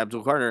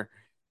Abdul Carter.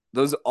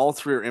 Those all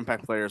three are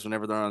impact players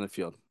whenever they're on the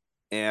field,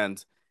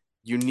 and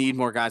you need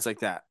more guys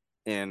like that.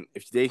 And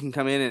if they can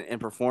come in and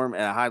perform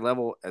at a high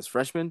level as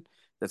freshmen,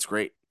 that's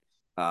great.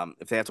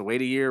 If they have to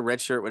wait a year, red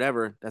shirt,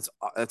 whatever,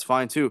 that's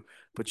fine too.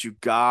 But you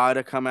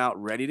gotta come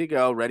out ready to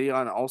go, ready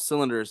on all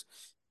cylinders,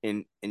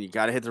 and you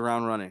gotta hit the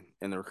ground running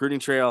in the recruiting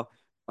trail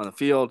on the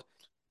field,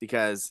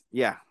 because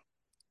yeah,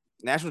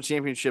 national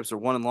championships are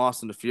won and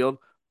lost in the field,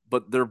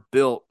 but they're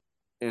built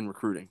in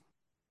recruiting.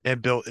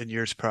 And built in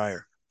years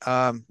prior.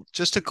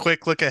 Just a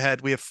quick look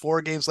ahead. We have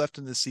 4 games left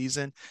in the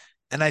season,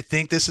 and I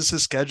think this is the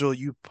schedule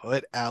you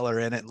put Aller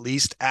in at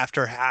least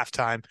after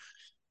halftime.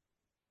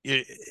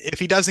 If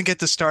he doesn't get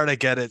to start, I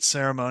get it.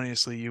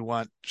 Ceremoniously, you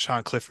want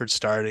Sean Clifford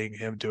starting,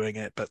 him doing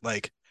it, but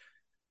like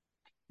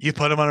you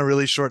put him on a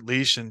really short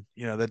leash, and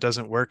that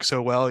doesn't work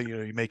so well.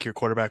 You make your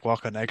quarterback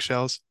walk on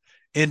eggshells.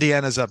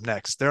 Indiana's up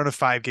next. They're on a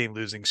 5-game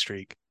losing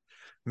streak.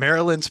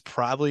 Maryland's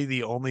probably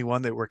the only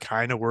one that we're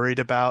kind of worried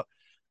about.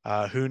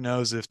 Who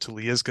knows if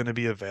Talia's going to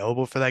be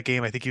available for that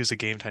game? I think he was a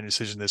game time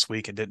decision this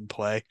week and didn't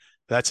play.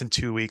 That's in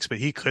 2 weeks, but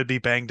he could be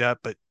banged up.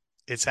 But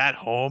it's at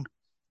home.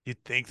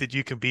 You'd think that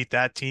you can beat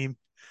that team.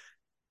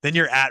 Then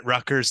you're at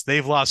Rutgers.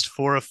 They've lost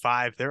 4 of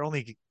 5. Their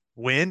only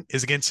win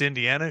is against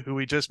Indiana, who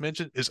we just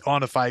mentioned, is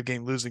on a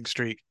 5-game losing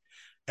streak.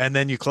 And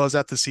then you close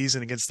out the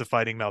season against the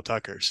Fighting Mel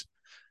Tuckers.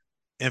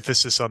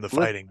 Emphasis on the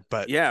fighting,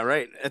 but yeah,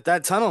 right. At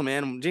that tunnel,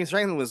 man, James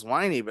Franklin was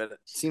whiny, but it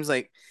seems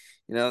like,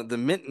 the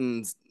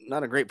Mitten's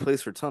not a great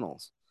place for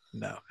tunnels.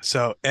 no.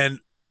 So, and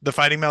the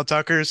Fighting Mel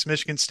Tuckers,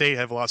 Michigan State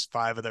have lost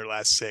 5 of their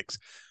last 6.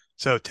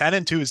 So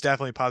 10-2 is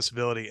definitely a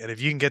possibility. And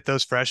if you can get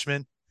those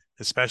freshmen,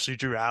 especially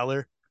Drew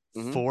Aller,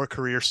 Mm-hmm. 4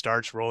 career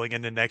starts rolling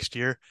into next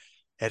year,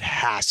 it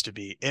has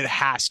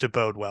to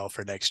bode well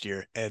for next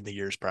year and the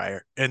years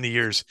prior and the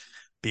years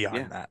beyond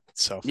Yeah. that.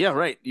 So Yeah,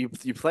 right. You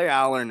play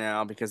Aller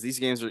now because these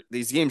games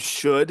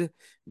should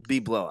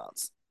be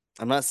blowouts.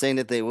 I'm not saying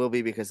that they will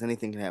be because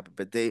anything can happen,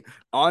 but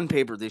on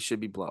paper they should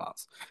be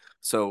blowouts.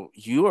 So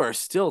you are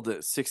still the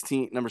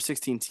number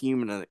 16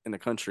 team in the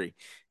country,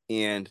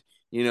 and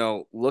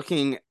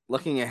looking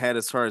ahead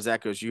as far as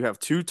that goes, you have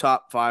 2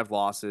 top 5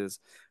 losses,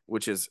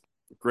 which is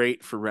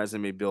great for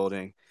resume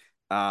building.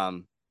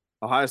 Um,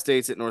 Ohio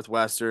State's at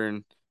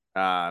Northwestern.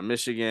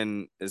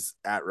 Michigan is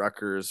at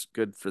Rutgers.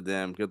 Good for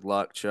them. Good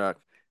luck, Chuck.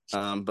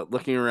 But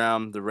looking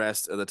around the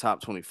rest of the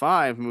top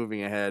 25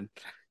 moving ahead,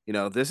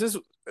 this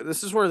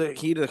is where the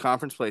heat of the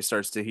conference play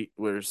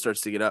where it starts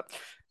to get up.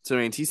 So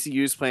I mean,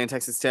 TCU's playing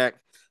Texas Tech.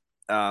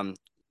 Um,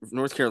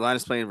 North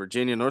Carolina's playing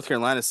Virginia. North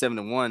Carolina's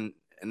 7-1,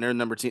 and they're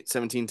number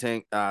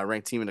 17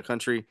 ranked team in the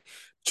country.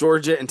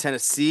 Georgia and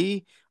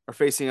Tennessee are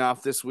facing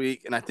off this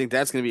week, and I think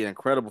that's going to be an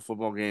incredible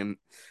football game.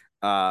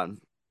 Um,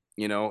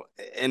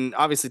 and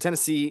obviously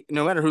Tennessee,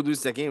 no matter who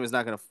loses that game, is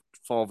not going to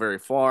fall very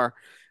far.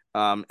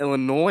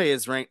 Illinois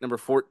is ranked number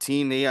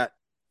 14. They got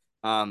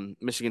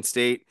Michigan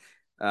State.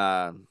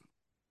 There's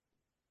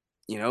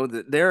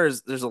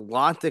a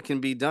lot that can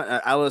be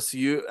done.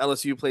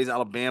 LSU plays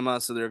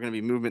Alabama, so there's going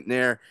to be movement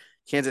there.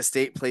 Kansas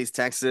State plays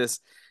Texas.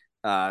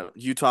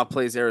 Utah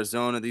plays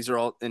Arizona. These are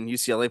all, and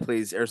UCLA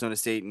plays Arizona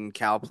State, and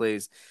Cal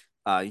plays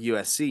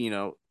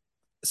USC.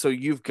 So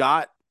you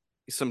got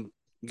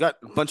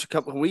a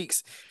couple of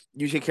weeks.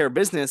 You take care of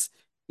business,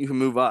 you can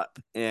move up,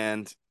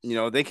 and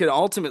they could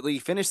ultimately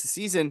finish the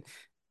season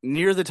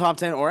near the top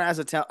 10 or as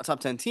a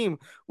top 10 team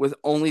with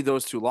only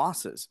those 2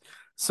 losses.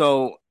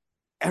 So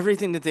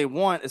everything that they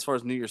want as far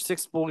as New Year's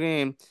Six bowl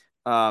game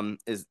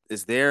is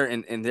there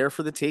and there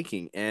for the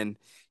taking. And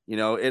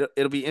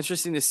it'll be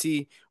interesting to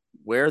see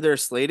where they're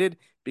slated,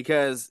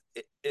 because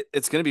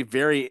it's going to be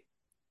very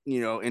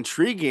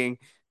intriguing,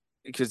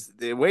 because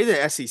the way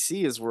the SEC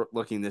is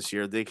looking this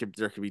year, there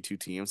could be 2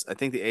 teams. I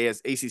think the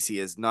ACC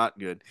is not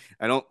good.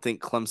 I don't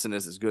think Clemson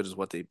is as good as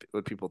what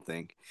people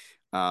think.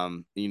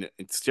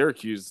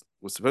 Syracuse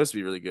was supposed to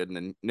be really good, and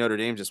then Notre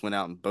Dame just went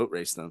out and boat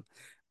raced them.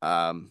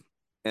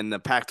 And the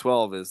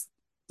Pac-12 is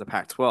the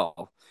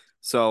Pac-12.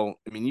 So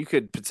I mean, you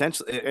could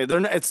potentially.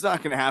 It's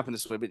not going to happen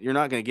this way, but you're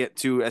not going to get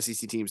 2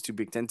 SEC teams, 2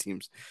 Big Ten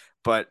teams.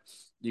 But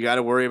you got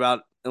to worry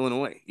about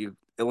Illinois.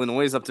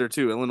 Illinois is up there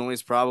too. Illinois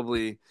is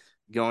probably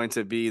going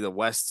to be the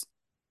West,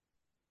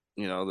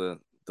 the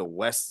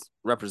West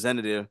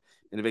representative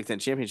in the Big Ten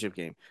championship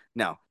game.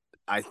 Now,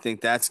 I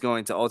think that's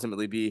going to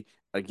ultimately be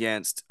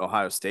against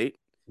Ohio State,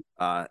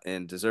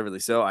 and deservedly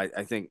so.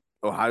 I think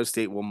Ohio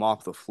State will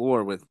mop the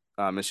floor with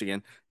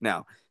Michigan.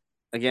 Now,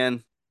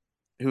 again,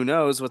 who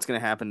knows what's going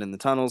to happen in the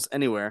tunnels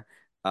anywhere,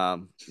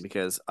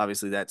 because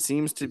obviously that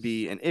seems to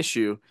be an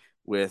issue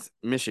with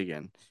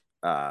Michigan.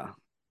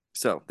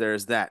 So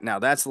there's that. Now,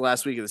 that's the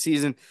last week of the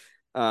season,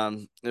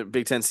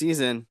 Big Ten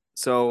season.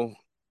 So,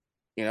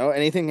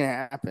 anything can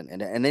happen,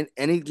 and then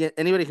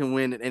anybody can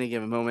win at any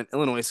given moment.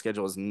 Illinois'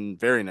 schedule is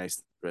very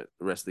nice the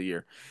rest of the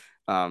year.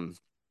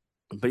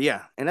 But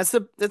yeah, and that's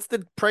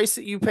the price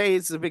that you pay.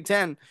 It's the Big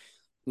Ten.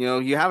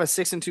 You have a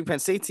 6-2 Penn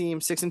State team,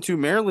 6-2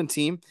 Maryland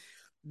team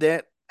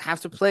that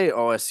have to play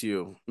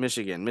OSU,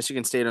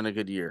 Michigan State on a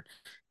good year,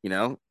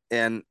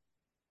 and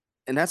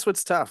that's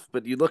what's tough.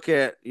 But you look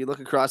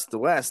across the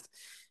West,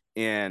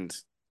 and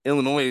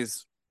Illinois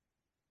is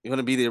going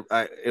to be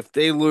if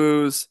they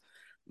lose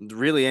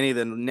really any of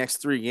the next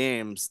 3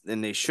 games,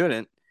 then they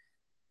shouldn't.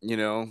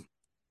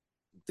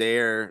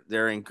 They're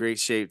in great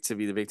shape to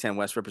be the Big Ten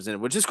West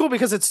representative, which is cool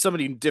because it's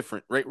somebody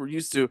different, right? We're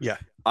used to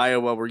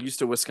Iowa, we're used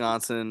to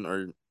Wisconsin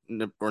or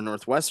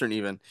Northwestern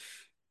even,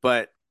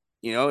 but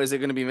is it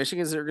going to be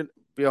Michigan? Is it going to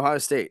be Ohio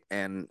State?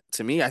 And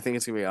to me, I think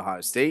it's going to be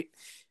Ohio State.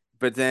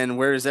 But then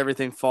where does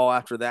everything fall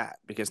after that?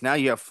 Because now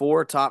you have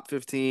 4 top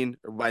 15,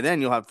 or by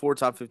then you'll have 4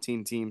 top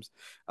 15 teams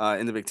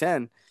in the Big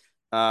Ten.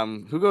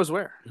 Who goes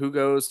where? Who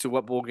goes to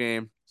what bowl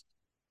game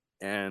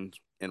and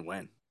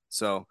when?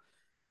 So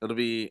it'll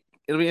be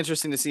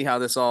interesting to see how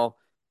this all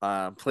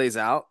plays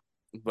out,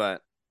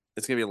 but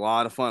it's going to be a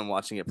lot of fun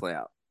watching it play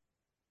out.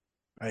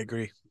 I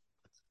agree.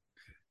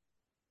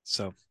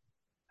 So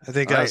I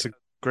think that was a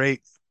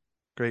great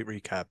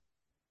recap.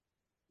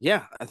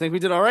 Yeah, I think we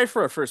did all right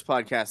for our first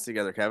podcast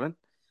together, Kevin.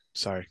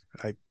 Sorry,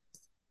 I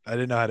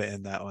didn't know how to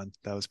end that one.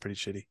 That was pretty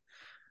shitty.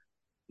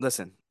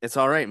 Listen, it's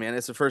all right, man.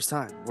 It's the first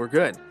time. We're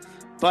good.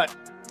 But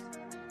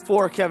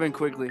for Kevin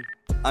Quigley,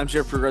 I'm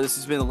Jarrod Prugar. This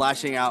has been the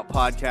Lasching Out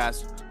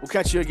Podcast. We'll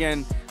catch you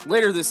again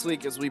later this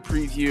week as we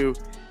preview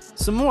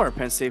some more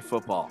Penn State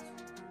football.